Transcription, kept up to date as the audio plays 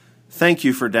Thank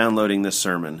you for downloading this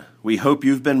sermon. We hope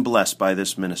you've been blessed by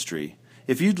this ministry.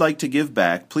 If you'd like to give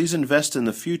back, please invest in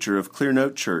the future of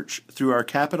Clearnote Church through our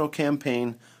capital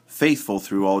campaign, Faithful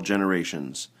Through All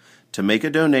Generations. To make a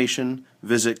donation,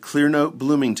 visit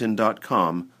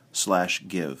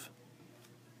clearnotebloomington.com/give.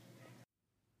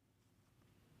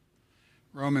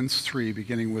 Romans 3,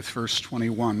 beginning with verse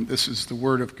 21. This is the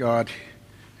word of God,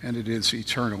 and it is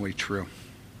eternally true.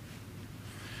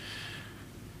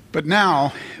 But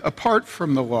now, apart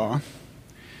from the law,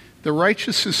 the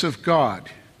righteousness of God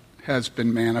has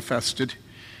been manifested,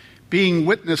 being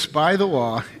witnessed by the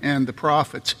law and the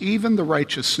prophets, even the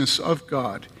righteousness of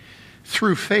God,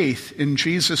 through faith in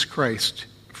Jesus Christ,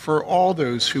 for all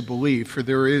those who believe, for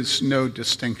there is no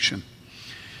distinction.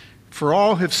 For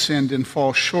all have sinned and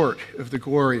fall short of the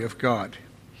glory of God,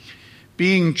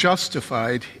 being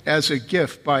justified as a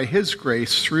gift by his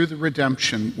grace through the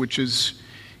redemption which is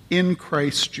in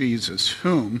Christ Jesus,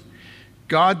 whom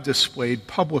God displayed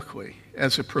publicly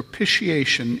as a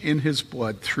propitiation in his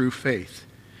blood through faith.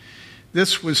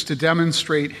 This was to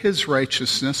demonstrate his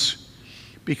righteousness,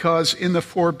 because in the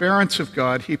forbearance of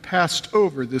God he passed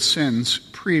over the sins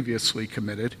previously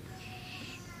committed.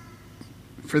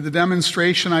 For the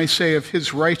demonstration, I say, of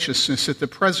his righteousness at the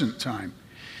present time,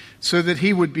 so that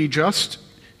he would be just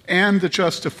and the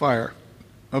justifier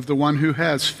of the one who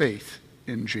has faith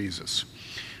in Jesus.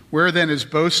 Where then is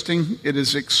boasting? It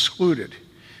is excluded.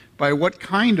 By what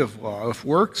kind of law? Of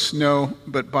works? No,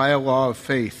 but by a law of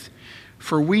faith.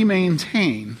 For we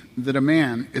maintain that a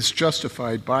man is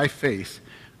justified by faith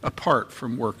apart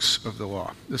from works of the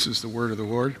law. This is the word of the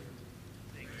Lord.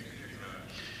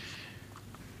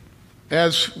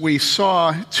 As we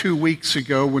saw 2 weeks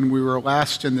ago when we were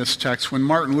last in this text, when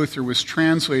Martin Luther was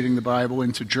translating the Bible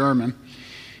into German,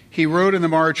 he wrote in the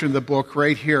margin of the book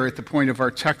right here at the point of our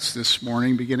text this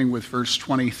morning, beginning with verse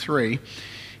 23,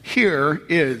 here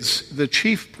is the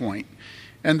chief point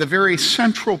and the very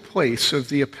central place of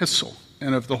the epistle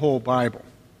and of the whole Bible.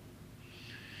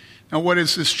 Now, what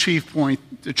is this chief point?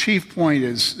 The chief point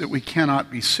is that we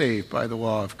cannot be saved by the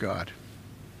law of God.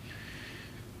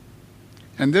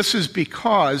 And this is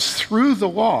because through the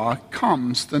law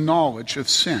comes the knowledge of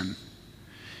sin.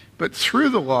 But through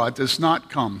the law does not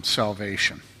come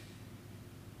salvation.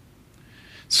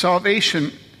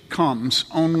 Salvation comes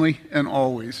only and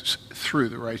always through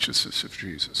the righteousness of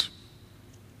Jesus.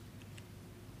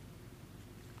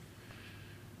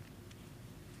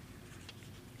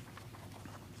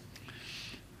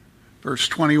 Verse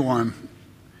 21,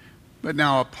 but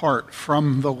now apart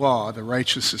from the law, the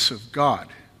righteousness of God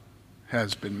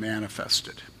has been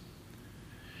manifested.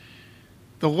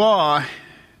 The law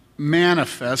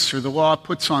manifests, or the law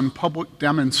puts on public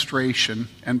demonstration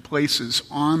and places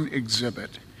on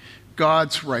exhibit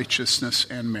God's righteousness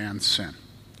and man's sin.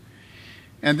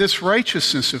 And this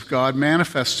righteousness of God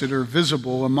manifested or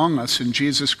visible among us in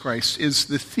Jesus Christ is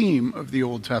the theme of the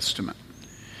Old Testament.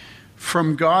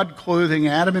 From God clothing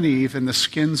Adam and Eve in the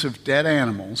skins of dead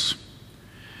animals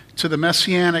to the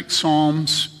Messianic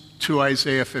Psalms to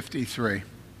Isaiah 53.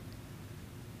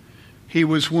 He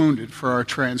was wounded for our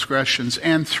transgressions,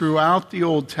 and throughout the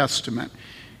Old Testament,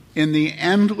 in the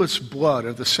endless blood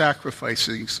of the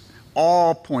sacrifices,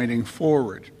 all pointing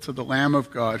forward to the Lamb of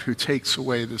God who takes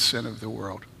away the sin of the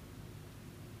world.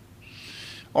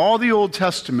 All the Old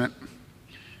Testament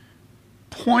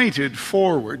pointed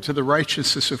forward to the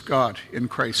righteousness of God in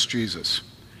Christ Jesus.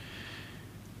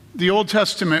 The Old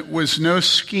Testament was no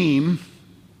scheme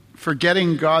for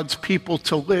getting God's people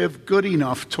to live good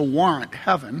enough to warrant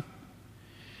heaven,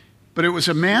 but it was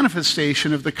a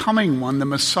manifestation of the coming one, the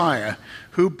Messiah,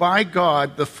 who by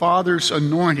God, the Father's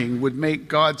anointing, would make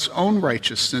God's own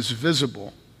righteousness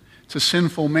visible to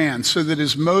sinful man, so that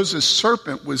as Moses'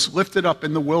 serpent was lifted up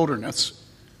in the wilderness,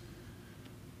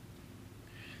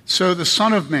 so the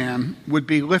Son of Man would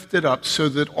be lifted up so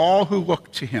that all who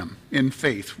look to him in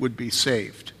faith would be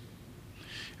saved.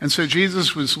 And so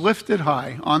Jesus was lifted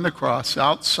high on the cross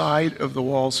outside of the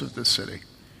walls of the city.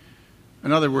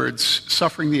 In other words,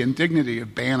 suffering the indignity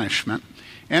of banishment,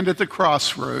 and at the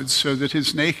crossroads so that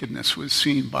his nakedness was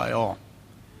seen by all.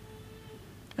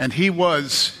 And he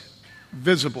was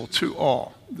visible to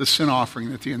all, the sin offering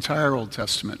that the entire Old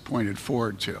Testament pointed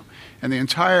forward to, and the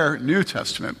entire New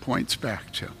Testament points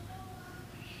back to.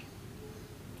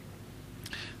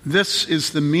 This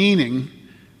is the meaning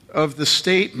of the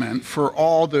statement for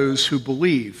all those who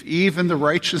believe, even the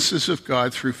righteousness of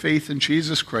God through faith in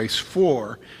Jesus Christ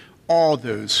for all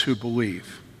those who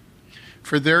believe.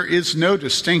 For there is no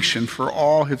distinction, for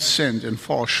all have sinned and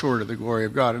fall short of the glory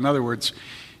of God. In other words,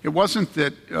 it wasn't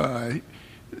that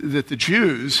that the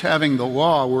Jews, having the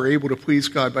law, were able to please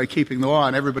God by keeping the law,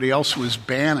 and everybody else was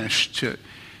banished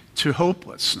to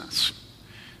hopelessness.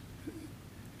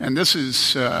 And this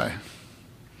is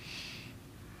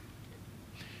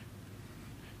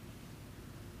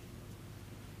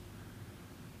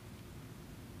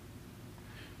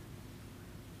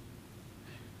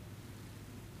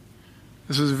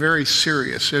this is a very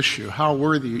serious issue. How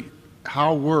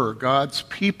were God's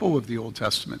people of the Old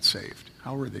Testament saved?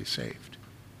 How were they saved?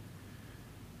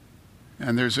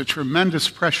 And there's a tremendous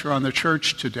pressure on the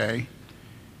church today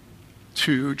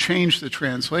to change the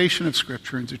translation of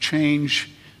Scripture and to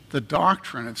change the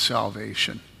doctrine of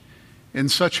salvation in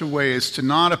such a way as to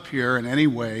not appear in any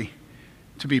way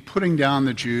to be putting down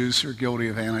the Jews who are guilty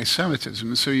of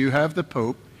anti-Semitism. So you have the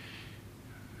Pope,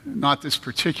 not this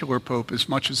particular Pope as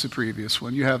much as the previous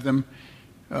one, you have them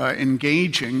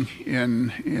engaging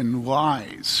in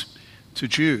lies to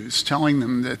Jews, telling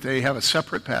them that they have a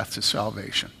separate path to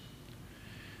salvation.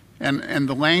 And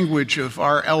the language of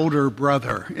our elder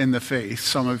brother in the faith,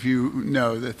 some of you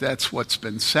know that that's what's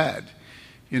been said,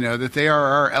 that they are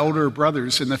our elder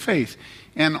brothers in the faith.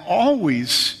 And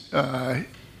always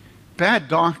bad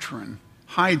doctrine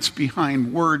hides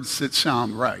behind words that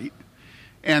sound right.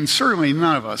 And certainly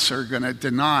none of us are going to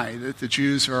deny that the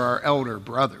Jews are our elder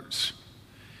brothers.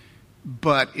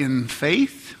 But in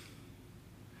faith,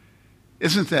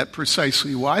 isn't that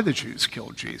precisely why the Jews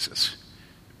killed Jesus?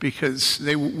 Because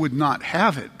they would not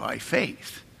have it by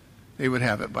faith. They would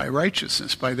have it by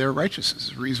righteousness, by their righteousness,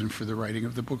 the reason for the writing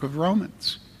of the book of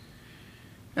Romans.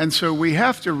 And so we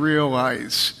have to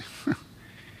realize,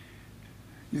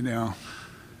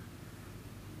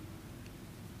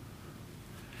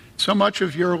 so much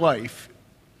of your life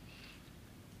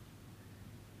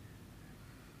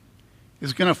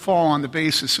is going to fall on the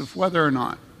basis of whether or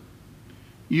not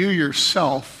you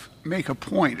yourself make a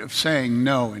point of saying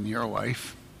no in your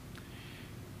life,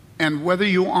 and whether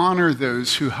you honor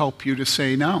those who help you to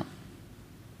say no.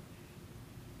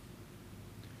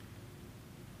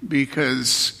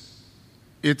 Because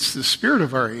it's the spirit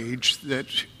of our age that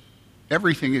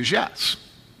everything is yes.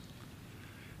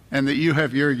 And that you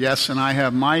have your yes and I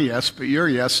have my yes, but your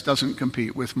yes doesn't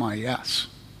compete with my yes.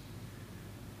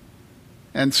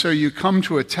 And so you come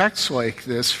to a text like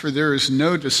this, for there is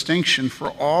no distinction, for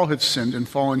all have sinned and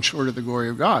fallen short of the glory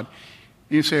of God.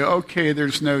 And you say, okay,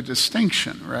 there's no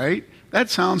distinction, right? That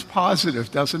sounds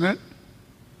positive, doesn't it?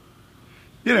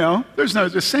 There's no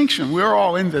distinction. We're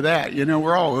all into that.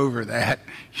 We're all over that.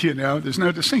 There's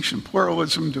no distinction.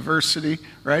 Pluralism, diversity,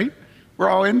 right? We're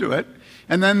all into it.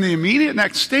 And then the immediate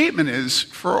next statement is,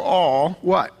 for all,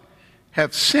 what?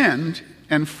 Have sinned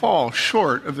and fall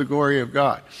short of the glory of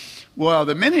God. Well,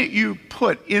 the minute you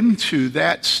put into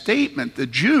that statement the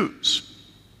Jews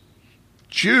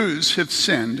have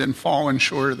sinned and fallen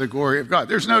short of the glory of God.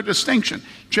 There's no distinction.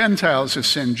 Gentiles have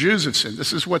sinned, Jews have sinned.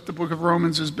 This is what the book of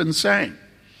Romans has been saying.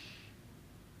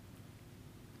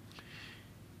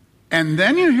 And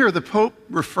then you hear the Pope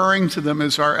referring to them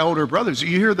as our elder brothers.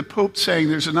 You hear the Pope saying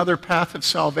there's another path of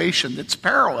salvation that's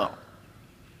parallel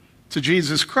to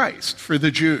Jesus Christ for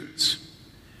the Jews.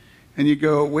 And you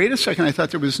go, wait a second, I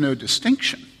thought there was no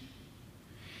distinction.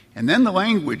 And then the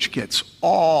language gets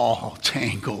all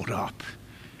tangled up,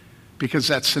 because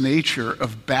that's the nature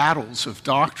of battles of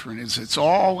doctrine, is it's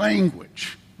all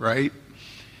language, right?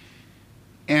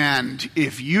 And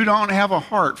if you don't have a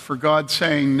heart for God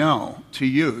saying no to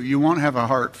you, you won't have a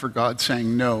heart for God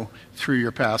saying no through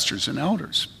your pastors and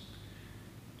elders.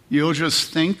 You'll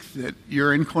just think that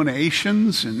your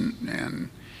inclinations and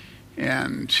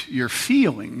your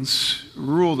feelings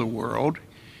rule the world.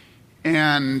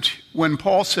 And when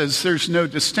Paul says there's no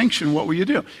distinction, what will you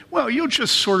do? Well, you'll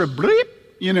just sort of bleep.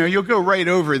 You'll go right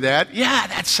over that. Yeah,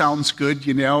 that sounds good,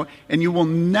 and you will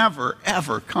never,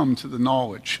 ever come to the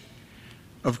knowledge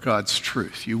of God's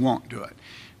truth. You won't do it,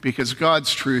 because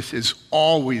God's truth is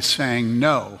always saying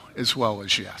no as well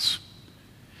as yes.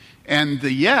 And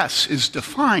the yes is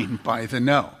defined by the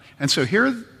no. And so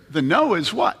here the no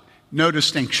is what? No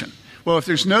distinction. Well, if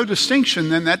there's no distinction,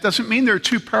 then that doesn't mean there are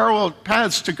two parallel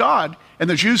paths to God, and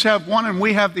the Jews have one and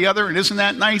we have the other, and isn't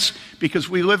that nice? Because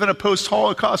we live in a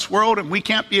post-Holocaust world and we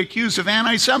can't be accused of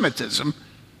anti-Semitism.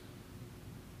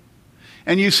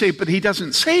 And you say, but he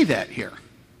doesn't say that here.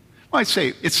 Well, I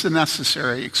say it's the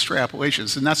necessary extrapolation,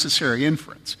 it's the necessary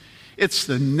inference. It's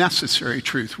the necessary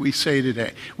truth we say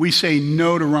today. We say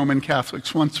no to Roman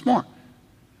Catholics once more.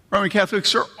 Roman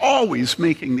Catholics are always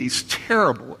making these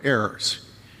terrible errors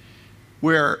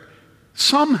where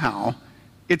somehow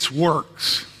it's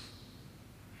works.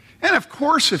 And of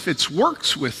course, if it's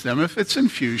works with them, if it's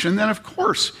infusion, then of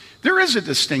course there is a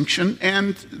distinction,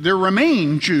 and there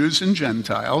remain Jews and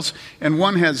Gentiles, and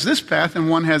one has this path and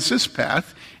one has this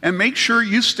path, and make sure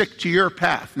you stick to your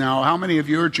path. Now, how many of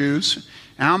you are Jews?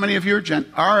 How many of you are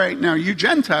Gentiles? All right, now you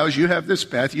Gentiles, you have this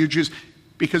path, you Jews,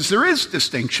 because there is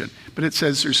distinction, but it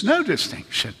says there's no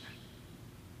distinction.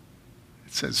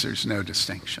 It says there's no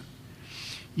distinction.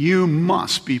 You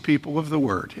must be people of the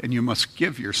Word, and you must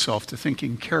give yourself to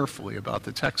thinking carefully about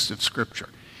the text of Scripture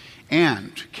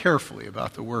and carefully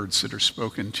about the words that are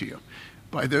spoken to you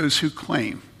by those who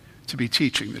claim to be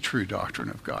teaching the true doctrine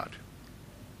of God.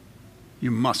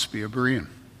 You must be a Berean.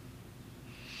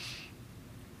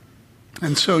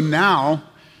 And so now,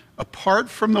 apart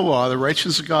from the law, the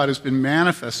righteousness of God has been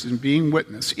manifested in being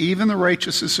witness, even the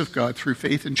righteousness of God through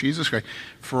faith in Jesus Christ,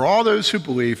 for all those who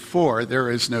believe, for there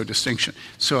is no distinction.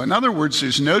 So in other words,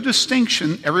 there's no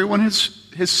distinction, everyone has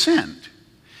sinned.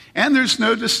 And there's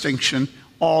no distinction,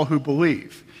 all who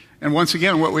believe. And once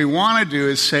again, what we want to do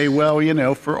is say,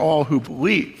 well, for all who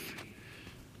believe.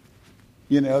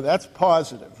 That's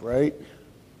positive, right?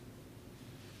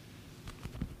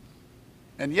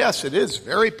 And yes, it is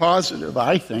very positive,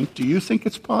 I think. Do you think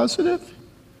it's positive?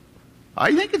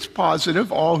 I think it's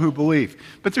positive, all who believe.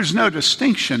 But there's no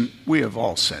distinction. We have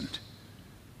all sinned.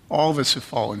 All of us have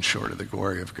fallen short of the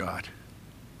glory of God.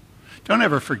 Don't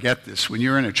ever forget this when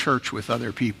you're in a church with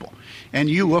other people and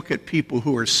you look at people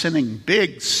who are sinning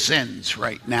big sins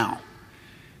right now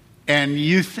and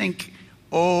you think,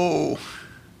 oh,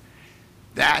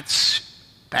 that's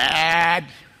bad.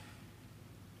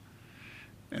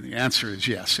 And the answer is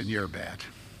yes, and you're bad.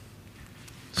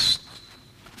 Excuse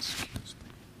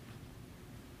me.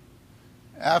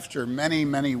 After many,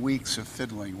 many weeks of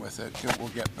fiddling with it, it will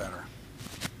get better.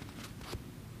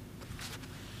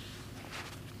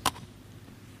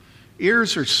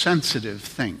 Ears are sensitive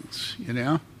things,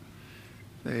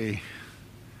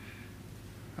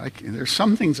 There's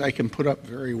some things I can put up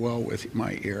very well with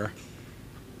my ear,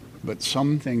 but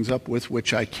some things up with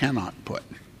which I cannot put.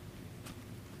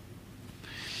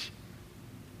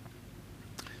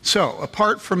 So,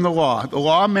 apart from the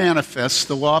law manifests,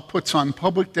 the law puts on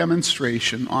public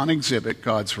demonstration, on exhibit,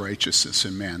 God's righteousness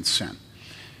and man's sin.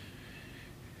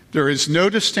 There is no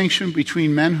distinction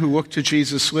between men who look to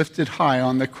Jesus lifted high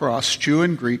on the cross, Jew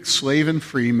and Greek, slave and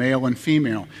free, male and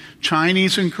female,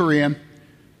 Chinese and Korean,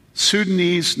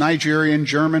 Sudanese, Nigerian,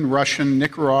 German, Russian,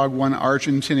 Nicaraguan,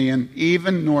 Argentinian,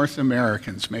 even North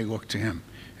Americans may look to him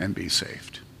and be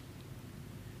saved.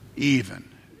 Even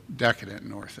decadent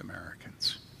North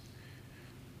Americans.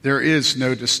 There is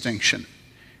no distinction.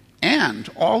 And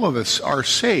all of us are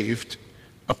saved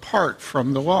apart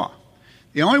from the law.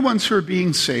 The only ones who are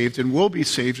being saved and will be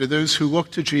saved are those who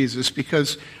look to Jesus,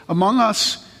 because among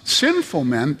us sinful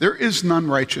men, there is none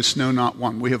righteous, no, not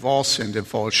one. We have all sinned and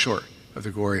fallen short of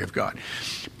the glory of God.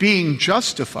 Being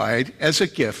justified as a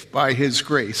gift by his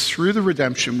grace through the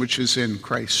redemption which is in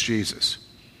Christ Jesus.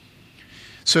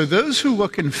 So those who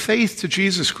look in faith to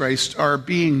Jesus Christ are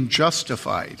being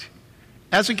justified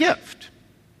as a gift.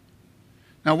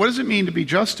 Now, what does it mean to be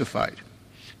justified?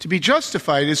 To be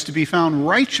justified is to be found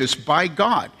righteous by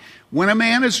God. When a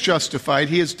man is justified,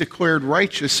 he is declared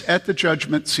righteous at the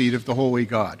judgment seat of the holy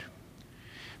God.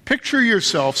 Picture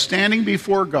yourself standing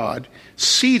before God,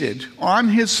 seated on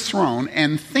his throne,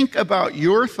 and think about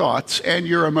your thoughts and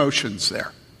your emotions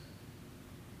there.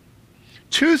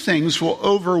 Two things will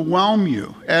overwhelm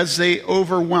you as they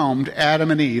overwhelmed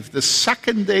Adam and Eve the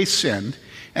second they sinned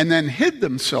and then hid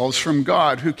themselves from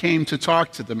God who came to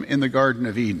talk to them in the Garden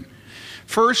of Eden.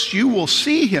 First, you will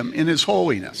see him in his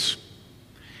holiness.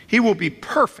 He will be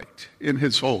perfect in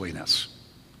his holiness.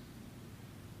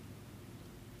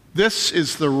 This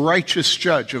is the righteous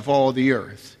judge of all the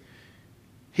earth.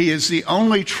 He is the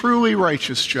only truly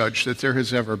righteous judge that there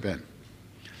has ever been.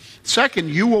 Second,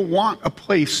 you will want a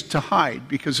place to hide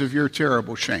because of your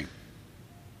terrible shame.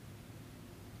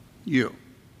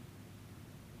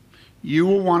 You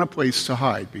will want a place to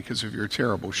hide because of your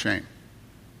terrible shame.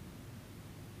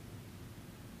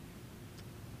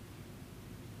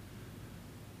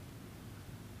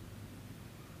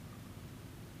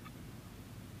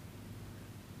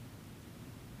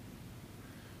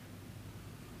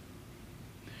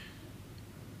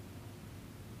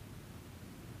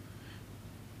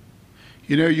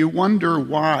 You wonder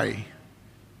why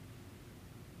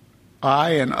I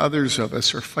and others of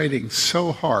us are fighting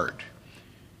so hard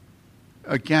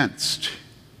against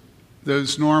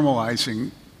those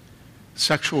normalizing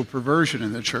sexual perversion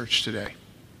in the church today.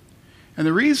 And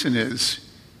the reason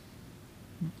is,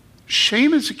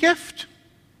 shame is a gift.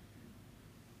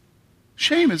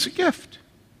 Shame is a gift.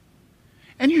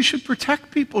 And you should protect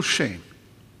people's shame.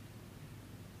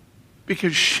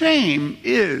 Because shame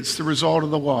is the result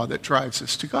of the law that drives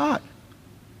us to God.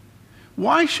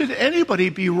 Why should anybody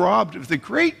be robbed of the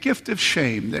great gift of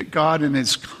shame that God in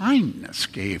his kindness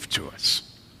gave to us?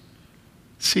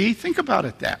 See, think about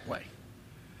it that way.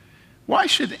 Why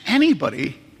should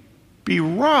anybody be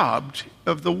robbed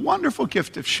of the wonderful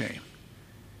gift of shame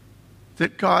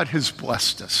that God has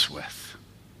blessed us with?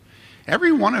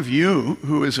 Every one of you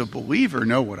who is a believer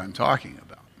know what I'm talking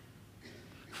about.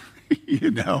 You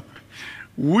know,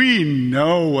 we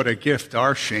know what a gift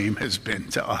our shame has been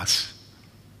to us.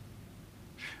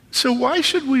 So why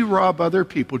should we rob other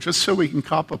people just so we can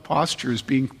cop a posture as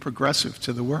being progressive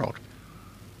to the world?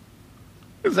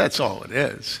 Because that's all it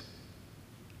is.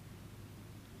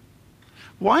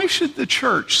 Why should the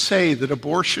church say that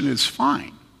abortion is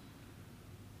fine?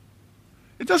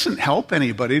 It doesn't help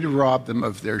anybody to rob them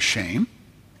of their shame.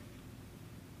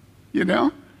 You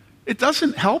know? It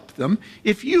doesn't help them.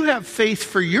 If you have faith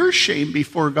for your shame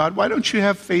before God, why don't you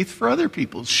have faith for other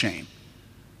people's shame?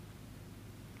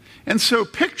 And so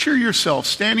picture yourself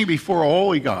standing before a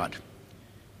holy God,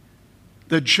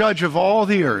 the judge of all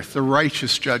the earth, the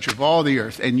righteous judge of all the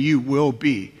earth, and you will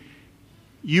be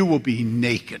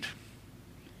naked.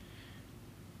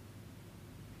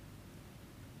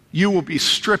 You will be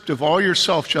stripped of all your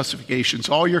self-justifications,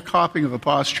 all your copying of a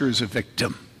posture as a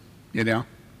victim, you know?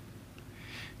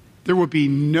 There will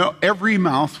be every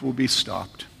mouth will be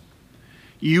stopped.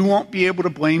 You won't be able to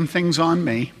blame things on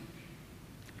me,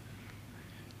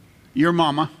 your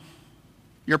mama,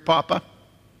 your papa.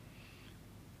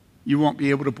 You won't be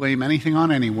able to blame anything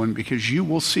on anyone because you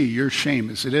will see your shame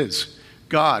as it is.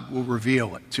 God will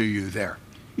reveal it to you there.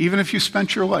 Even if you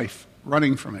spent your life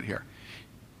running from it here,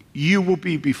 you will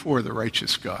be before the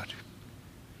righteous God.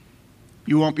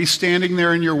 You won't be standing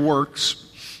there in your works.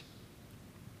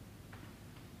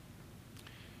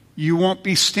 You won't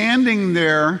be standing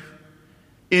there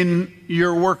in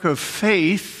your work of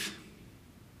faith.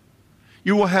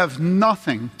 You will have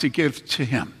nothing to give to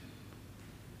him.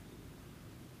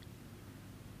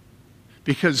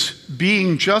 Because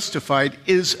being justified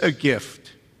is a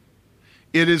gift.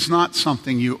 It is not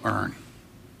something you earn.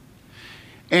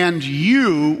 And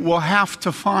you will have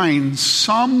to find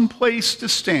some place to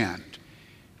stand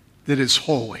that is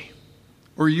holy,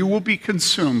 or you will be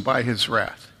consumed by his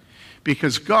wrath.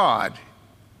 Because God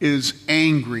is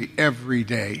angry every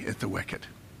day at the wicked.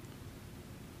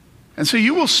 And so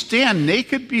you will stand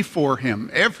naked before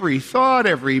him. Every thought,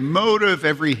 every motive,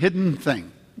 every hidden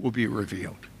thing will be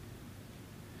revealed.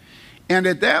 And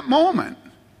at that moment,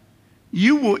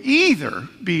 you will either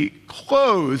be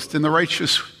clothed in the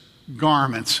righteous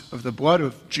garments of the blood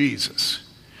of Jesus,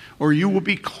 or you will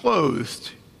be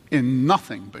clothed in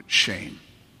nothing but shame.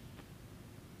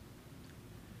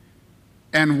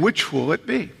 And which will it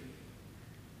be?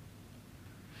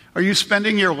 Are you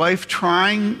spending your life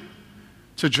trying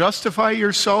to justify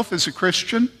yourself as a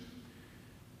Christian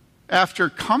after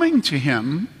coming to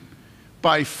him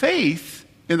by faith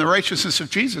in the righteousness of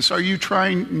Jesus? Are you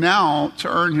trying now to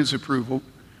earn his approval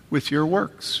with your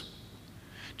works?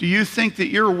 Do you think that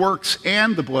your works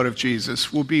and the blood of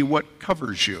Jesus will be what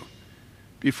covers you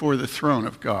before the throne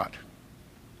of God?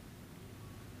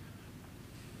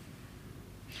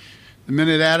 The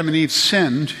minute Adam and Eve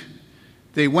sinned,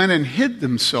 they went and hid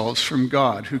themselves from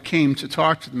God, who came to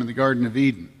talk to them in the Garden of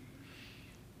Eden.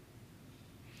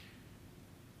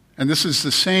 And this is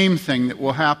the same thing that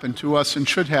will happen to us and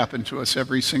should happen to us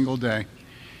every single day.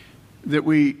 That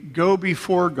we go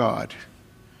before God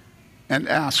and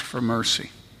ask for mercy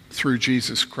through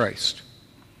Jesus Christ.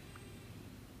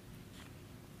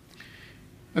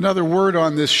 Another word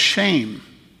on this shame.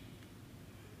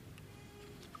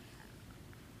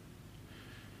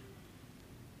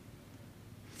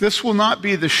 This will not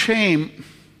be the shame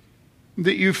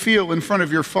that you feel in front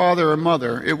of your father or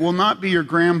mother. It will not be your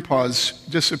grandpa's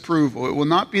disapproval. It will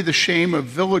not be the shame of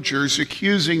villagers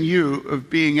accusing you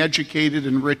of being educated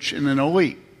and rich and an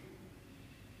elite.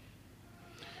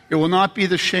 It will not be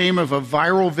the shame of a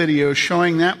viral video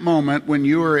showing that moment when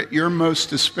you are at your most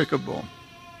despicable.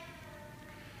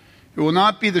 It will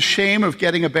not be the shame of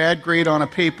getting a bad grade on a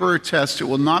paper or test. It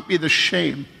will not be the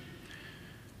shame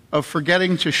of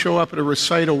forgetting to show up at a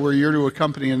recital where you're to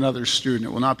accompany another student.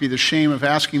 It will not be the shame of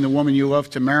asking the woman you love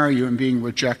to marry you and being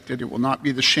rejected. It will not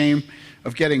be the shame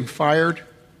of getting fired.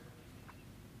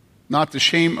 Not the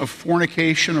shame of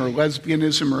fornication or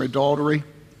lesbianism or adultery.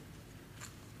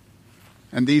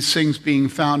 And these things being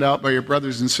found out by your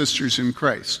brothers and sisters in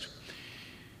Christ.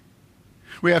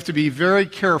 We have to be very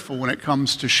careful when it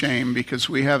comes to shame, because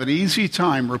we have an easy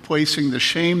time replacing the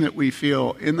shame that we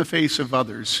feel in the face of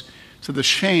others to the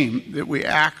shame that we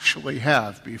actually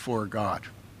have before God.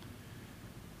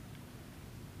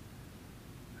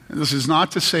 This is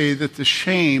not to say that the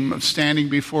shame of standing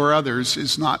before others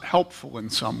is not helpful in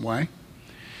some way.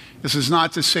 This is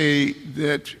not to say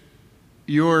that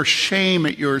your shame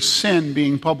at your sin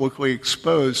being publicly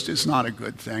exposed is not a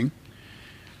good thing.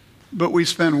 But we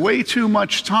spend way too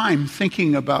much time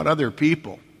thinking about other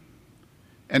people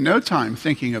and no time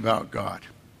thinking about God.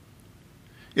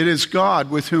 It is God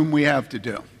with whom we have to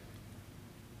do.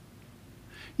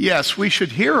 Yes, we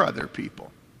should hear other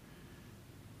people.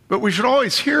 But we should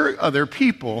always hear other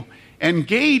people and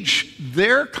gauge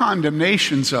their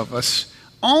condemnations of us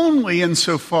only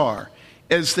insofar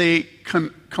as they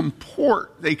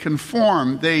comport, they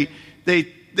conform, they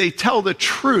tell the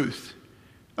truth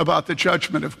about the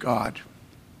judgment of God.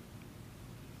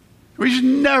 We should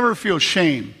never feel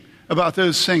shame about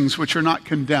those things which are not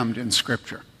condemned in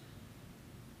Scripture.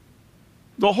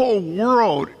 The whole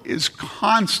world is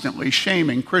constantly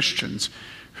shaming Christians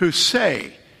who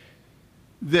say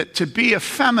that to be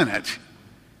effeminate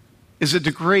is a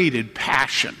degraded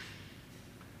passion.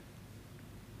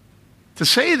 To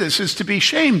say this is to be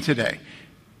shamed today.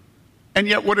 And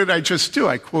yet, what did I just do?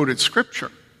 I quoted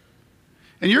Scripture.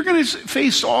 And you're going to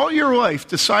face all your life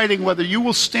deciding whether you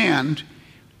will stand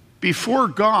before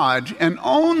God and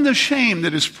own the shame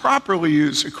that is properly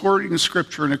used according to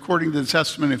Scripture and according to the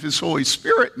testament of His Holy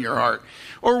Spirit in your heart,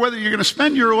 or whether you're going to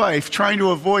spend your life trying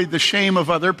to avoid the shame of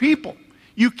other people.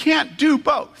 You can't do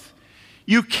both.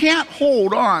 You can't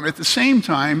hold on at the same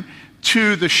time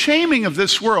to the shaming of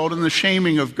this world and the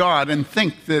shaming of God and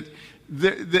think that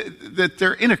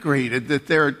they're integrated, that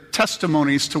they're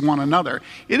testimonies to one another.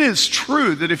 It is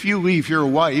true that if you leave your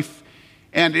wife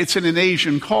and it's in an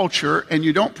Asian culture and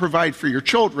you don't provide for your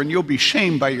children, you'll be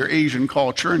shamed by your Asian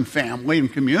culture and family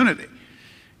and community.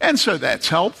 And so that's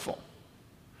helpful.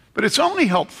 But it's only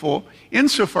helpful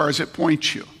insofar as it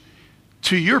points you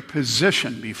to your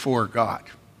position before God.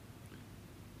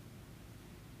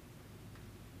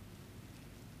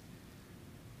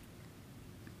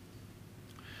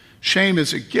 Shame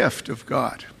is a gift of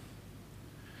God.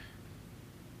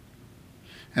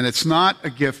 And it's not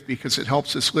a gift because it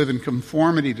helps us live in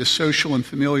conformity to social and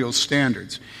familial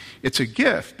standards. It's a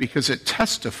gift because it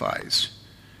testifies.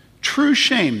 True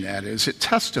shame, that is, it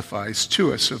testifies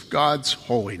to us of God's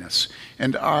holiness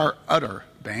and our utter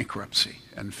bankruptcy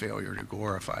and failure to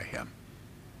glorify Him.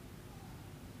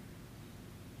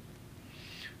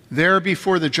 There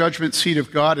before the judgment seat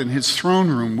of God in His throne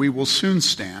room we will soon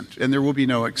stand, and there will be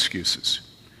no excuses.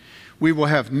 We will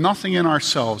have nothing in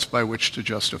ourselves by which to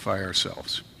justify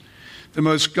ourselves. The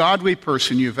most godly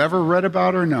person you've ever read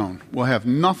about or known will have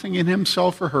nothing in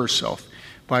himself or herself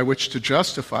by which to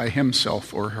justify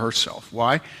himself or herself.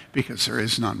 Why? Because there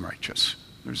is none righteous.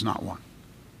 There's not one.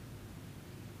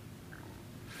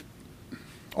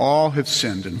 All have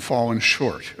sinned and fallen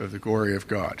short of the glory of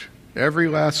God. Every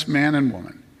last man and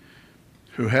woman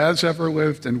who has ever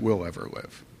lived and will ever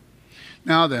live.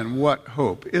 Now then, what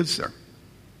hope is there?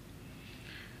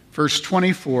 Verse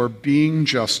 24, being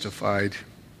justified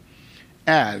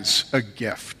as a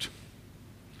gift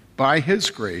by His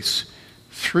grace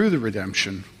through the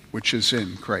redemption which is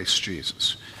in Christ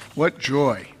Jesus. What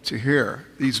joy to hear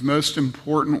these most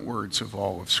important words of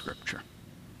all of Scripture.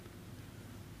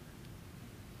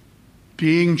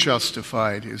 Being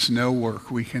justified is no work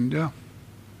we can do.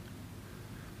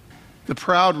 The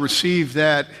proud receive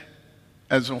that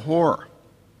as a horror.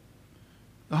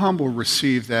 The humble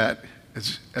receive that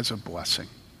as a blessing.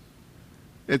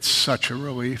 It's such a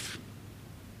relief.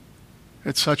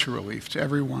 It's such a relief to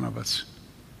every one of us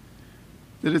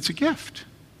that it's a gift.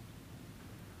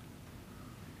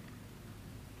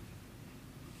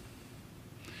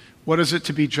 What is it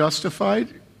to be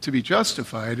justified? To be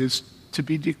justified is to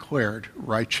be declared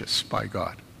righteous by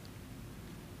God.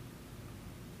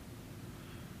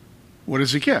 What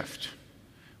is a gift?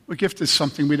 A gift is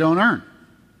something we don't earn.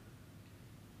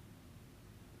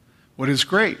 What is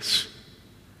grace?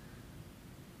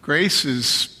 Grace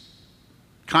is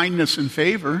kindness and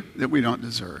favor that we don't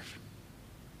deserve.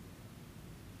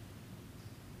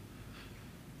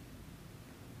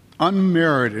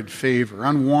 Unmerited favor,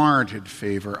 unwarranted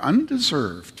favor,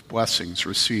 undeserved blessings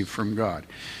received from God.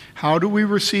 How do we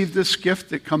receive this gift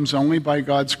that comes only by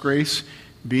God's grace?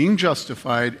 Being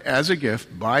justified as a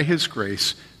gift by His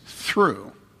grace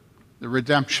through the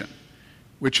redemption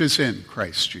which is in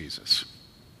Christ Jesus.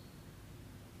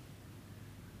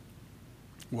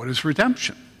 What is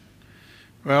redemption?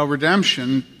 Well,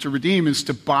 redemption, to redeem, is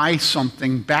to buy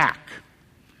something back.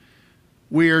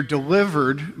 We are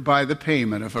delivered by the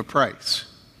payment of a price.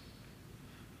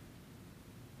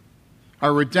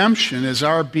 Our redemption is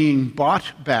our being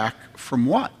bought back from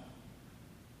what?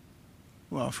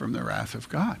 Well, from the wrath of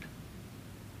God.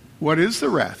 What is the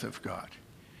wrath of God?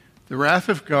 The wrath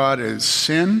of God is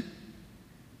sin,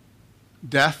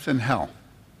 death, and hell.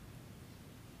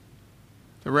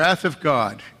 The wrath of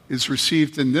God is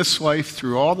received in this life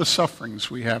through all the sufferings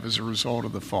we have as a result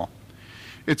of the fall.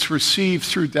 It's received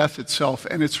through death itself,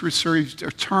 and it's received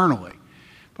eternally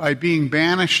by being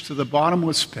banished to the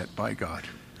bottomless pit by God,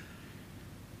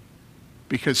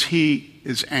 because he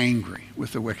is angry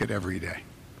with the wicked every day.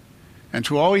 And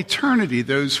to all eternity,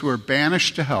 those who are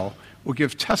banished to hell will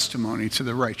give testimony to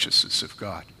the righteousness of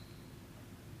God.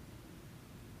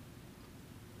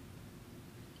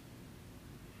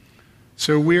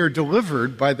 So we are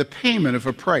delivered by the payment of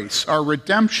a price. Our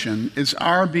redemption is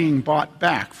our being bought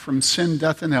back from sin,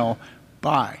 death, and hell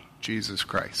by Jesus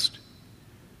Christ.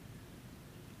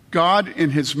 God,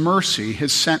 in his mercy,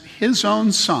 has sent his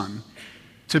own Son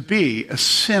to be a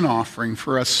sin offering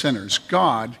for us sinners.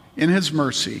 God, in his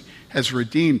mercy, has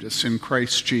redeemed us in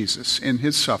Christ Jesus, in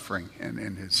his suffering and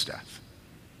in his death.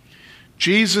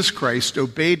 Jesus Christ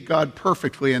obeyed God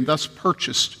perfectly and thus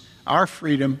purchased our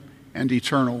freedom and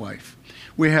eternal life.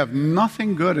 We have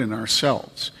nothing good in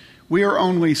ourselves. We are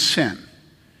only sin.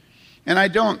 And I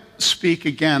don't speak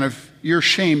again of your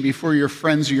shame before your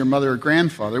friends or your mother or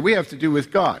grandfather. We have to do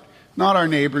with God, not our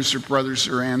neighbors or brothers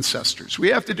or ancestors. We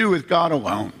have to do with God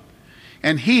alone.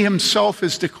 And he himself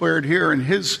has declared here in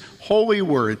his holy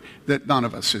word that none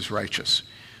of us is righteous.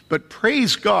 But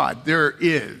praise God, there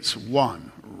is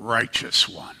one righteous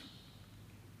one.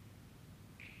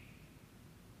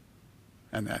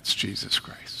 And that's Jesus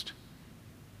Christ.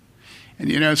 And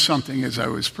you know something, as I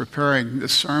was preparing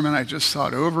this sermon, I just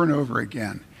thought over and over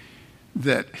again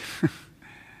that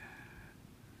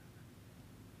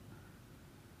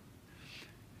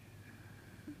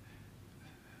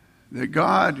that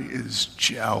God is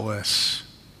jealous.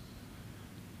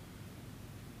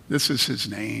 This is his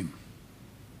name.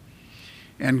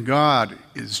 And God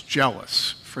is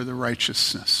jealous for the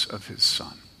righteousness of his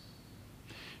Son.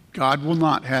 God will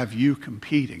not have you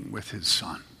competing with his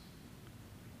Son.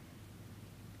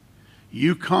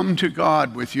 You come to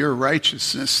God with your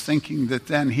righteousness thinking that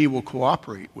then he will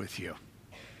cooperate with you.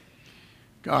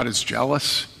 God is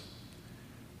jealous.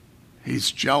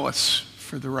 He's jealous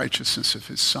for the righteousness of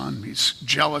his Son. He's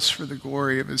jealous for the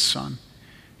glory of his Son.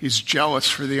 He's jealous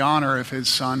for the honor of his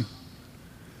Son.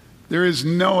 There is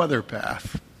no other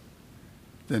path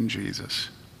than Jesus.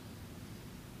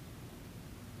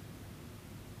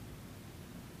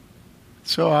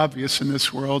 It's so obvious in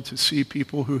this world to see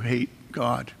people who hate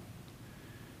God.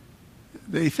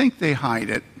 They think they hide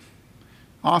it,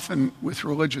 often with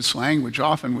religious language,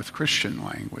 often with Christian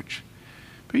language.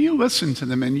 But you listen to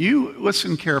them and you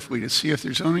listen carefully to see if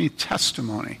there's any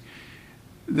testimony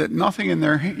that nothing in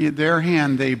their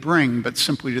hand they bring, but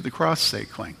simply to the cross they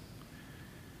cling.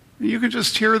 You can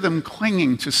just hear them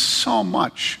clinging to so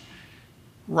much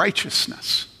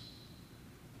righteousness.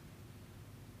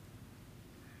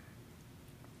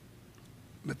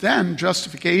 But then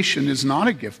justification is not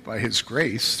a gift by his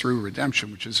grace through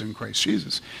redemption, which is in Christ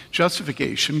Jesus.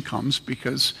 Justification comes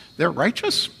because they're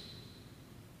righteous.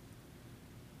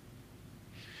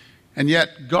 And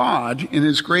yet God, in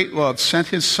his great love, sent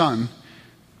his Son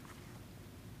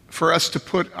for us to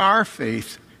put our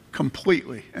faith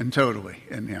completely and totally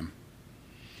in him.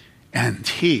 And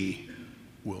he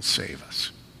will save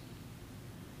us.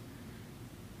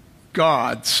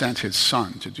 God sent his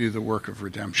Son to do the work of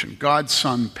redemption. God's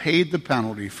Son paid the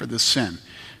penalty for the sin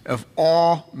of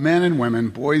all men and women,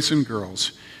 boys and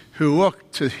girls, who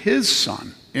look to his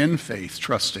Son in faith,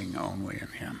 trusting only in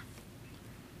him.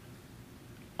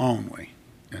 Only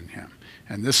in him.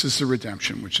 And this is the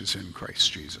redemption which is in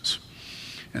Christ Jesus.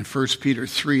 In 1 Peter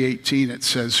 3:18 it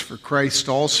says, "For Christ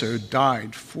also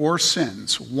died for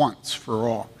sins once for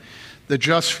all, the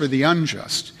just for the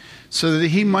unjust, so that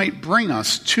he might bring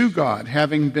us to God,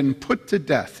 having been put to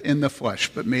death in the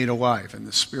flesh, but made alive in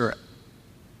the Spirit."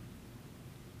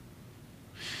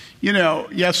 You know,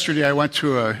 yesterday I went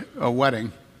to a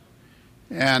wedding,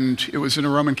 and it was in a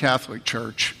Roman Catholic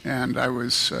church, and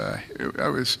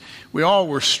we all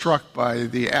were struck by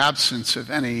the absence of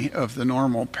any of the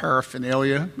normal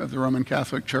paraphernalia of the Roman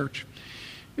Catholic Church.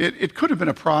 It could have been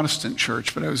a Protestant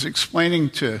church, but I was explaining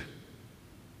to,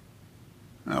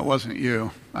 it wasn't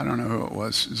you, I don't know who it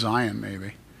was, Zion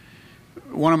maybe,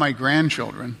 one of my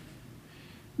grandchildren,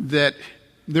 that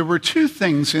there were two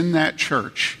things in that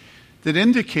church that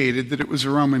indicated that it was a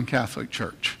Roman Catholic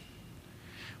church.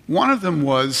 One of them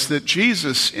was that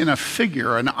Jesus, in a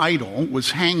figure, an idol,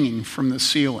 was hanging from the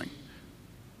ceiling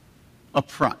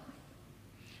up front.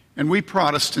 And we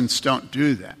Protestants don't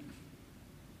do that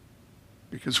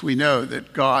because we know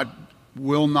that God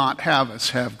will not have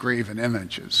us have graven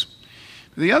images.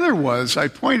 The other was I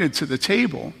pointed to the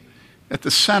table at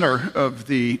the center of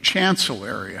the chancel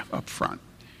area up front.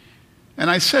 And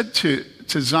I said to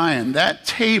Zion, that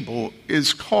table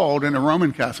is called in a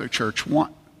Roman Catholic Church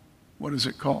what? What is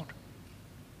it called?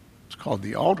 It's called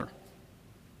the altar.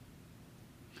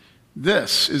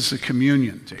 This is the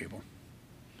communion table.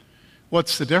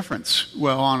 What's the difference?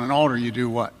 Well, on an altar you do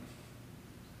what?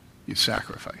 You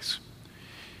sacrifice.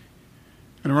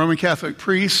 And a Roman Catholic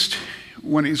priest,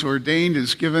 when he's ordained,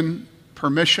 is given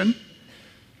permission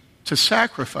to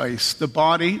sacrifice the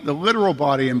body, the literal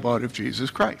body and blood of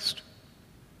Jesus Christ.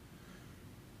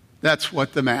 That's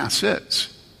what the Mass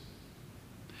is.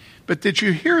 But did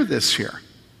you hear this here?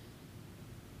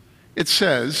 It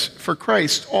says, for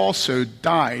Christ also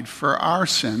died for our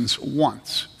sins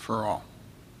once for all.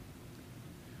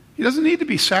 He doesn't need to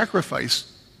be sacrificed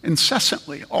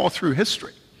incessantly all through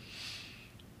history.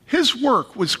 His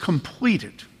work was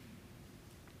completed.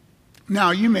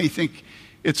 Now, you may think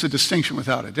it's a distinction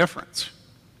without a difference.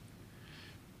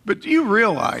 But do you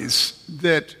realize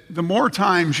that the more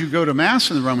times you go to Mass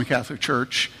in the Roman Catholic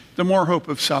Church, the more hope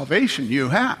of salvation you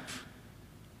have?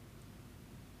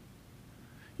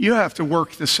 You have to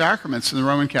work the sacraments in the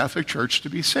Roman Catholic Church to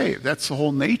be saved. That's the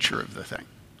whole nature of the thing.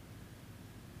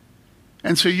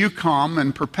 And so you come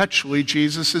and perpetually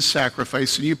Jesus is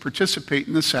sacrificed, and you participate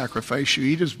in the sacrifice. You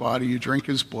eat his body, you drink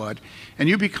his blood, and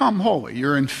you become holy.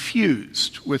 You're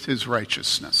infused with his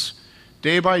righteousness,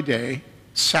 day by day,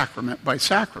 sacrament by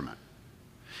sacrament.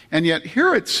 And yet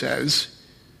here it says,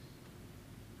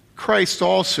 Christ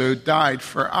also died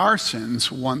for our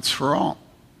sins once for all.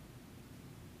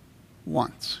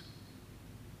 Once.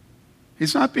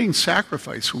 He's not being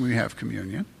sacrificed when we have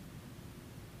communion.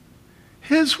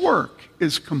 His work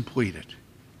is completed.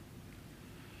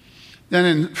 Then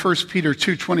in 1 Peter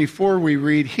 2:24 we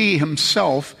read, he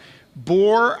himself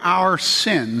bore our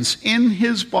sins in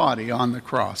his body on the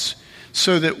cross,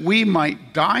 so that we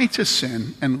might die to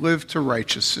sin and live to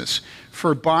righteousness.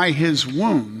 For by his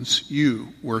wounds you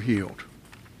were healed.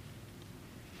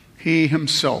 He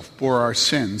himself bore our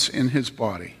sins in his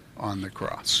body on the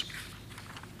cross.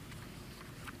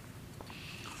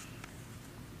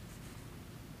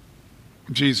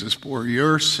 Jesus bore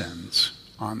your sins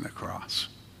on the cross.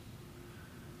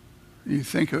 You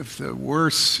think of the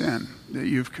worst sin that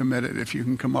you've committed, if you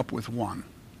can come up with one.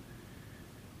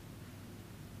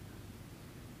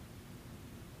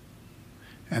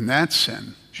 And that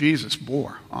sin, Jesus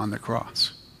bore on the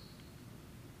cross.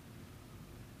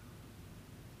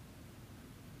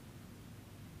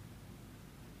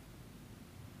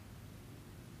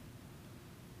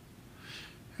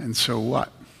 And so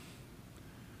what?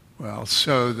 Well,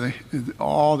 so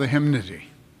all the hymnody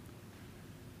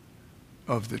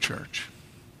of the church,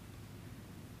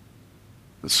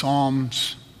 the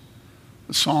psalms,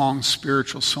 the songs,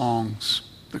 spiritual songs,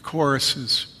 the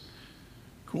choruses,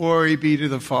 glory be to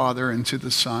the Father and to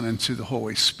the Son and to the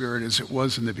Holy Spirit, as it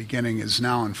was in the beginning, is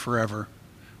now and forever,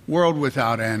 world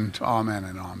without end. Amen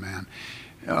and amen.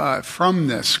 From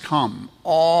this come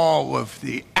all of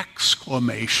the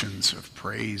exclamations of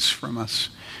praise from us,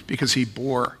 because he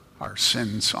bore our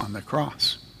sins on the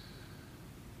cross.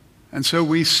 And so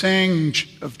we sing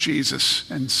of Jesus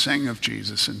and sing of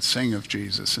Jesus and sing of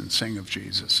Jesus and sing of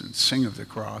Jesus and sing of the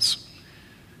cross,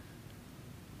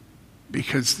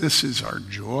 because this is our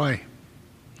joy.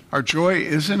 Our joy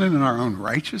isn't in our own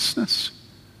righteousness.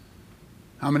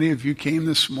 How many of you came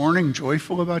this morning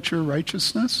joyful about your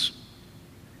righteousness?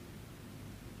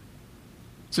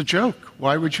 It's a joke.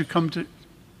 Why would you come to...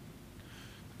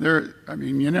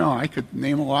 I could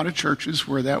name a lot of churches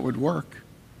where that would work.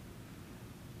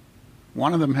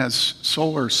 One of them has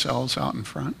solar cells out in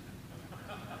front.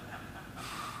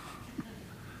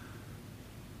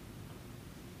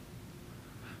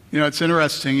 It's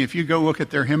interesting. If you go look at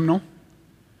their hymnal,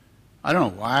 I don't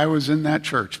know why I was in that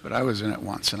church, but I was in it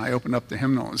once, and I opened up the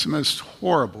hymnal. It was the most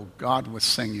horrible,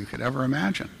 godless thing you could ever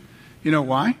imagine. You know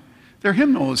why? Their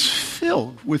hymnal is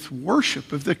filled with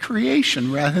worship of the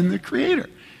creation rather than the Creator.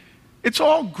 It's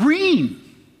all green.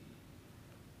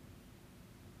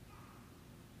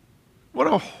 What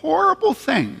a horrible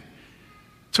thing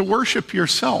to worship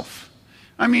yourself.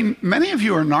 I mean, many of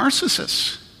you are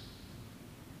narcissists.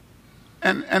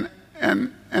 And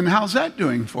how's that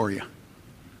doing for you?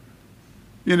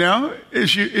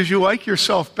 As you like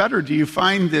yourself better, do you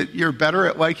find that you're better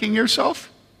at liking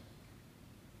yourself?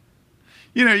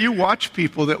 You watch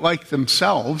people that like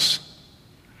themselves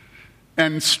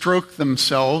and stroke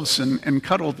themselves and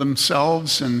cuddle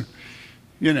themselves and,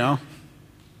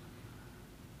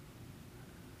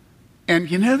 And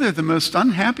they're the most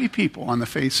unhappy people on the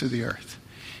face of the earth.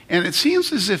 And it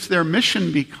seems as if their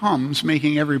mission becomes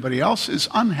making everybody else as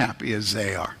unhappy as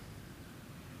they are.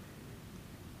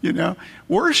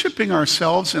 Worshiping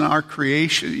ourselves in our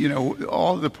creation,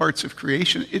 all the parts of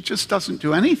creation, it just doesn't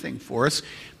do anything for us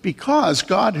because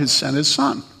God has sent his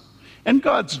Son. And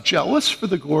God's jealous for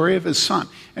the glory of his Son.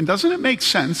 And doesn't it make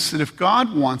sense that if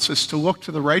God wants us to look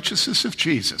to the righteousness of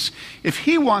Jesus, if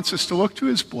he wants us to look to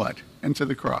his blood and to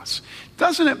the cross,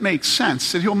 doesn't it make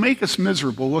sense that he'll make us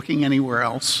miserable looking anywhere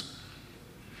else?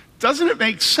 Doesn't it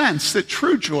make sense that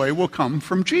true joy will come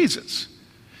from Jesus?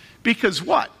 Because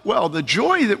what? Well, the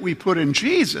joy that we put in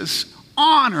Jesus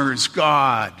honors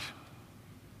God.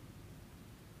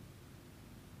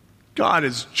 God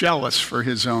is jealous for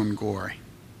his own glory.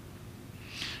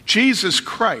 Jesus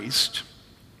Christ,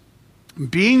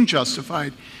 being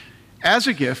justified as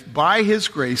a gift by his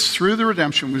grace through the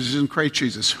redemption which is in Christ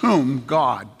Jesus, whom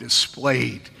God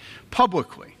displayed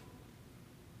publicly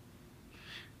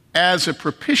as a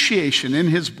propitiation in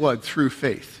his blood through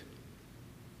faith.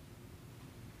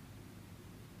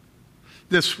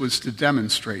 This was to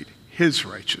demonstrate his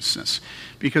righteousness,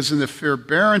 because in the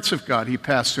forbearance of God, he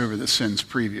passed over the sins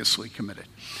previously committed.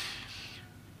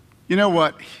 You know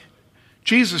what?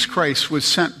 Jesus Christ was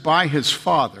sent by his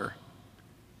Father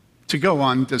to go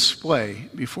on display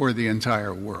before the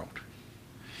entire world.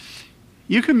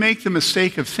 You can make the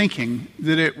mistake of thinking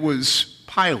that it was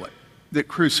Pilate that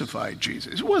crucified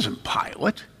Jesus. It wasn't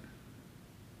Pilate.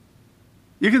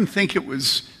 You can think it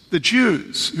was the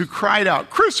Jews who cried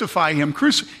out, "Crucify him,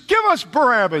 give us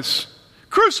Barabbas,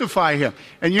 crucify him."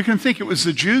 And you can think it was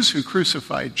the Jews who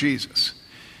crucified Jesus.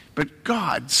 But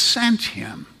God sent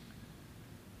him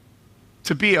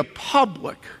to be a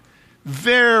public,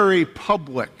 very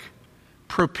public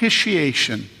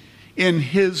propitiation in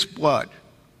his blood.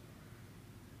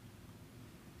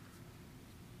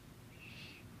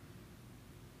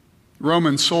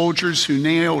 Roman soldiers who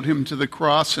nailed him to the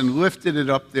cross and lifted it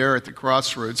up there at the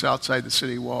crossroads outside the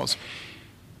city walls,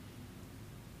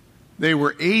 they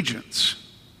were agents,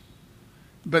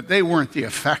 but they weren't the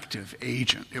effective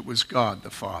agent. It was God the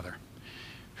Father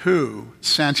who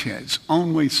sent his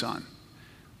only Son,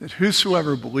 that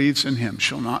whosoever believes in him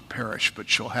shall not perish, but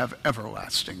shall have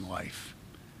everlasting life.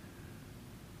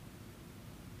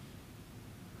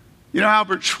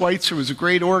 Albert Schweitzer was a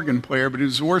great organ player, but he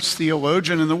was the worst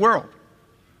theologian in the world.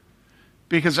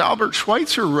 Because Albert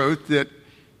Schweitzer wrote that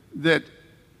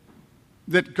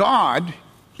God,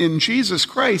 in Jesus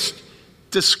Christ,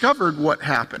 discovered what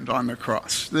happened on the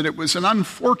cross, that it was an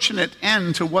unfortunate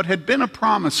end to what had been a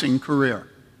promising career.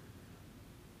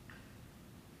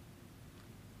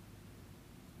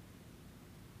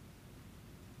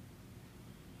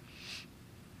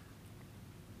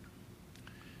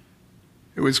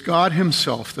 It was God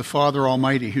himself, the Father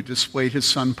Almighty, who displayed his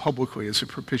Son publicly as a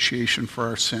propitiation for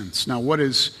our sins. Now, what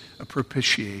is a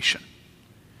propitiation?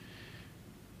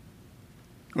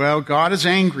 Well, God is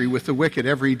angry with the wicked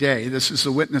every day. This is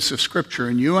the witness of Scripture.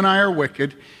 And you and I are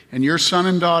wicked, and your son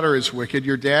and daughter is wicked,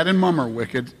 your dad and mom are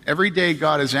wicked. Every day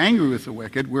God is angry with the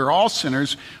wicked. We're all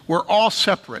sinners. We're all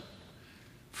separate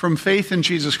from faith in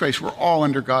Jesus Christ. We're all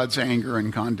under God's anger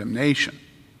and condemnation.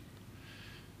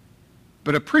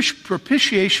 But a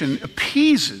propitiation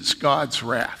appeases God's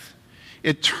wrath.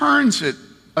 It turns it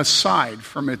aside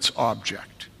from its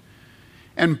object.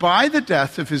 And by the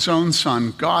death of his own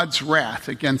Son, God's wrath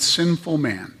against sinful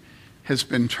man has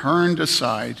been turned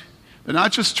aside. But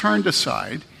not just turned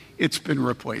aside, it's been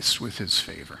replaced with his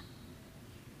favor.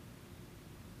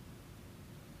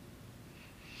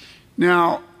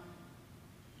 Now,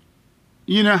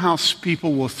 you know how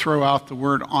people will throw out the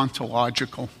word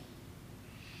ontological?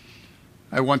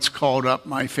 I once called up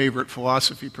my favorite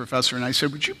philosophy professor and I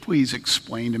said, "Would you please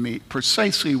explain to me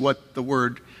precisely what the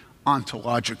word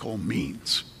ontological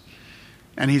means?"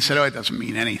 And he said, "Oh, it doesn't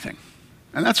mean anything."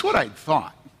 And that's what I'd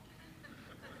thought.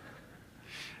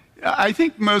 I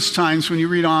think most times when you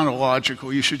read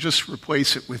ontological, you should just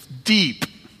replace it with deep.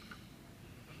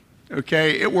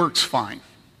 Okay? It works fine.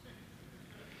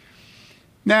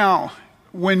 Now,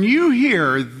 when you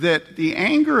hear that the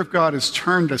anger of God is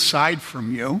turned aside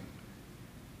from you,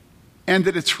 and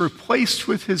that it's replaced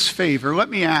with his favor, let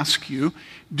me ask you,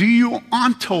 do you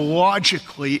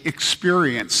ontologically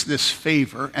experience this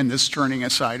favor and this turning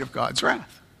aside of God's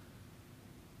wrath?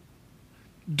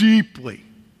 Deeply.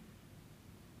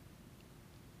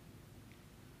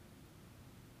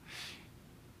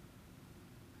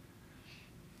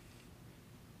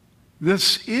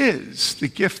 This is the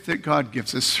gift that God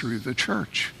gives us through the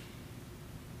church.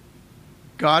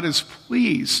 God is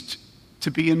pleased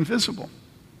to be invisible.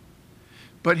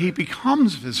 but he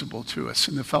becomes visible to us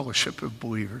in the fellowship of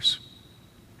believers.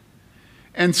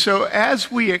 And so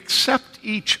as we accept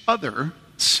each other,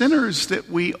 sinners that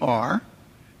we are,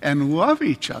 and love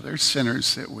each other,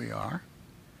 sinners that we are,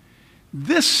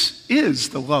 this is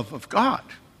the love of God.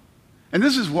 And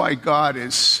this is why God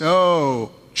is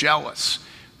so jealous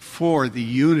for the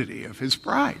unity of his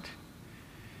bride.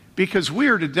 Because we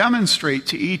are to demonstrate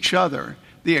to each other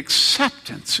the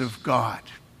acceptance of God.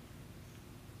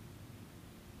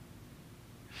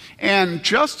 And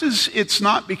just as it's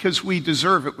not because we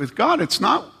deserve it with God, it's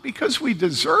not because we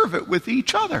deserve it with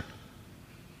each other.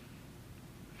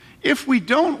 If we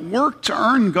don't work to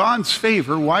earn God's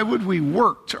favor, why would we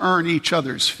work to earn each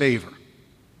other's favor?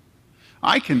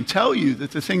 I can tell you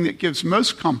that the thing that gives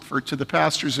most comfort to the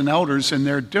pastors and elders in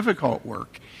their difficult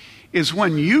work is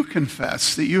when you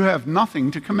confess that you have nothing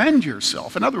to commend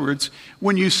yourself. In other words,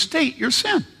 when you state your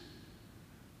sin.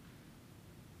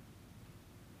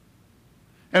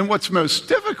 And what's most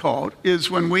difficult is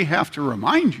when we have to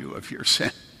remind you of your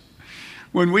sin.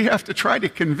 When we have to try to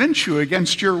convince you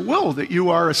against your will that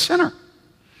you are a sinner.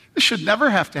 This should never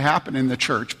have to happen in the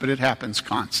church, but it happens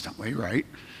constantly, right?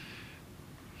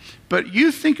 But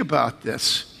you think about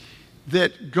this,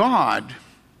 that God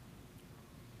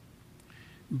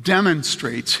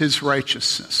demonstrates his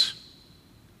righteousness.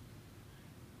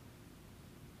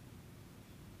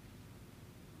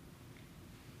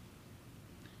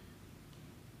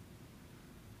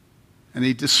 And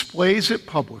he displays it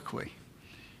publicly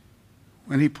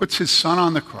when he puts his son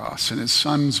on the cross and his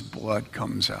son's blood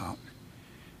comes out.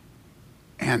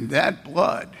 And that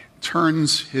blood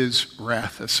turns his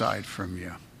wrath aside from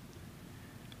you.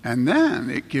 And then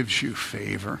it gives you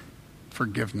favor,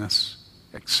 forgiveness,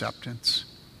 acceptance,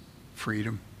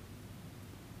 freedom.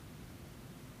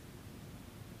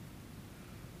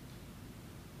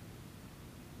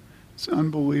 It's an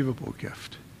unbelievable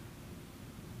gift.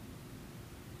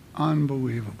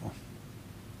 Unbelievable.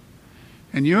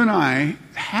 And you and I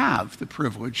have the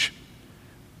privilege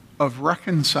of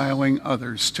reconciling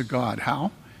others to God.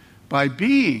 How? By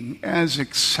being as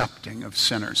accepting of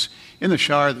sinners. In the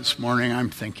shower this morning, I'm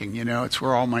thinking, it's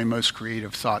where all my most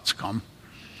creative thoughts come.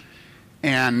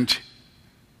 And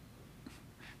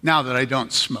now that I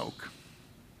don't smoke,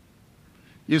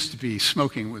 used to be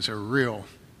smoking was a real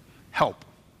help.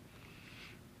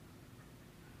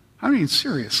 I mean,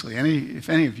 seriously, if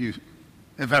any of you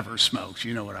have ever smoked,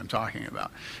 you know what I'm talking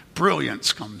about.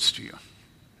 Brilliance comes to you.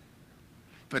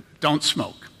 But don't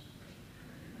smoke.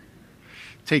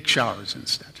 Take showers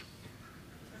instead.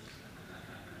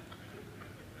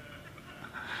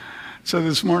 So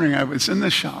this morning I was in the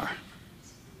shower.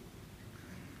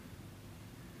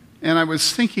 And I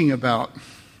was thinking about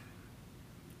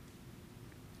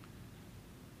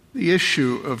the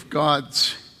issue of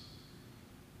God's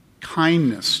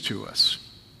kindness to us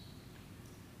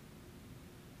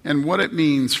and what it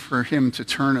means for him to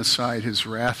turn aside his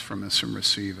wrath from us and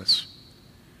receive us.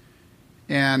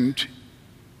 And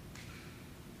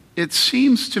it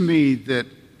seems to me that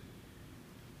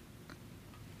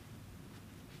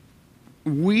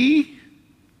we,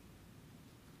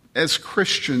 as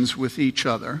Christians with each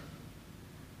other,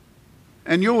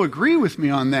 and you'll agree with me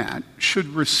on that, should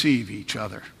receive each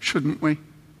other, shouldn't we?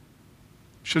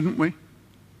 Shouldn't we?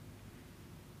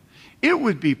 It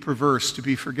would be perverse to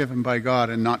be forgiven by God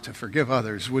and not to forgive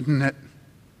others, wouldn't it?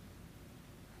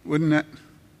 Wouldn't it?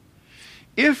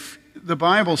 If the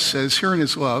Bible says here in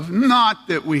his love, not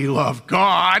that we love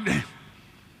God,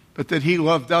 but that he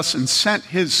loved us and sent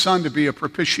his son to be a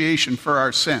propitiation for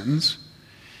our sins,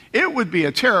 it would be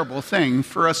a terrible thing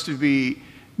for us to be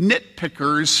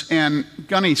nitpickers and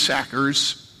gunny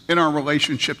sackers in our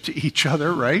relationship to each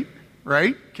other, right?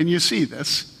 Right? Can you see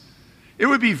this? It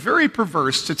would be very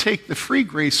perverse to take the free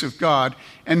grace of God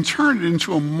and turn it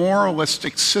into a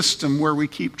moralistic system where we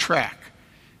keep track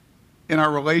in our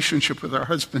relationship with our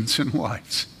husbands and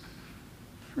wives.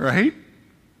 Right?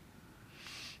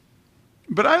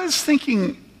 But I was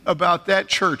thinking about that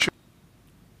church,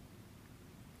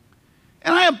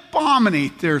 and I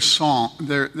abominate their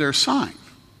sign.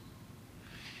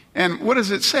 And what does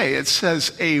it say? It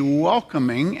says a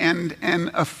welcoming and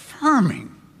an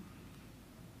affirming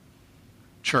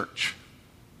church.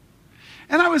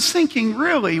 And I was thinking,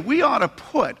 really, we ought to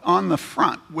put on the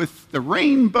front with the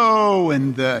rainbow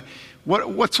and the,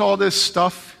 what's all this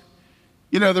stuff?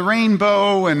 The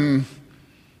rainbow and,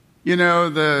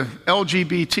 the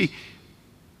LGBT.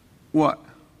 What?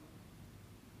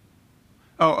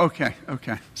 Oh, okay,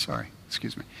 sorry,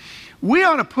 excuse me. We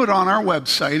ought to put on our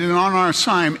website and on our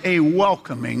sign a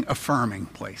welcoming, affirming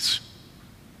place.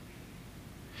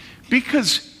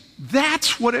 Because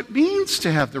That's what it means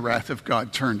to have the wrath of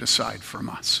God turned aside from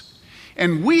us.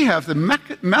 And we have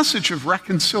the message of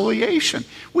reconciliation.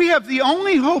 We have the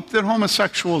only hope that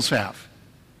homosexuals have,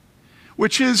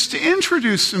 which is to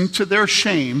introduce them to their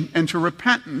shame and to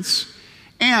repentance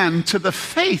and to the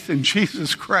faith in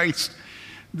Jesus Christ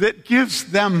that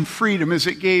gives them freedom as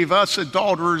it gave us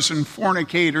adulterers and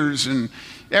fornicators and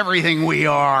everything we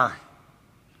are.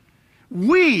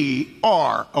 We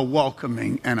are a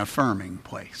welcoming and affirming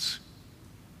place.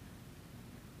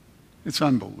 It's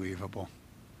unbelievable.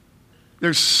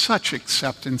 There's such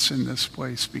acceptance in this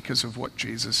place because of what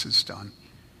Jesus has done.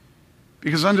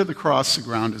 Because under the cross, the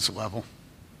ground is level.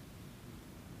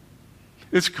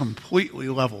 It's completely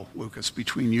level, Lucas,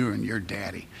 between you and your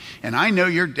daddy. And I know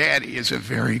your daddy is a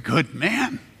very good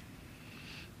man.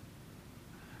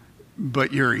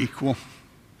 But you're equal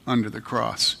under the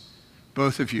cross.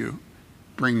 Both of you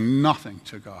bring nothing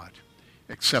to God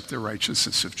except the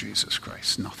righteousness of Jesus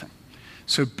Christ. Nothing.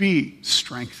 So be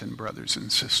strengthened, brothers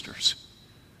and sisters.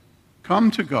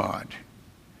 Come to God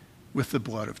with the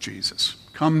blood of Jesus.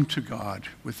 Come to God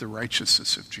with the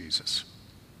righteousness of Jesus.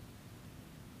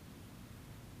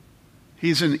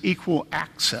 He's an equal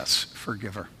access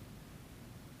forgiver.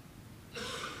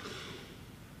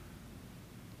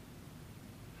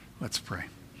 Let's pray.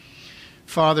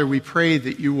 Father, we pray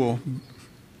that you will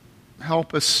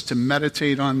help us to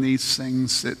meditate on these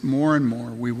things, that more and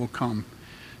more we will come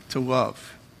to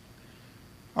love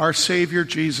our Savior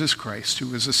Jesus Christ, who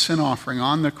was a sin offering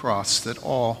on the cross, that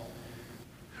all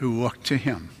who look to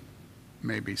him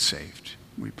may be saved.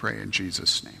 We pray in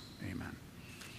Jesus' name.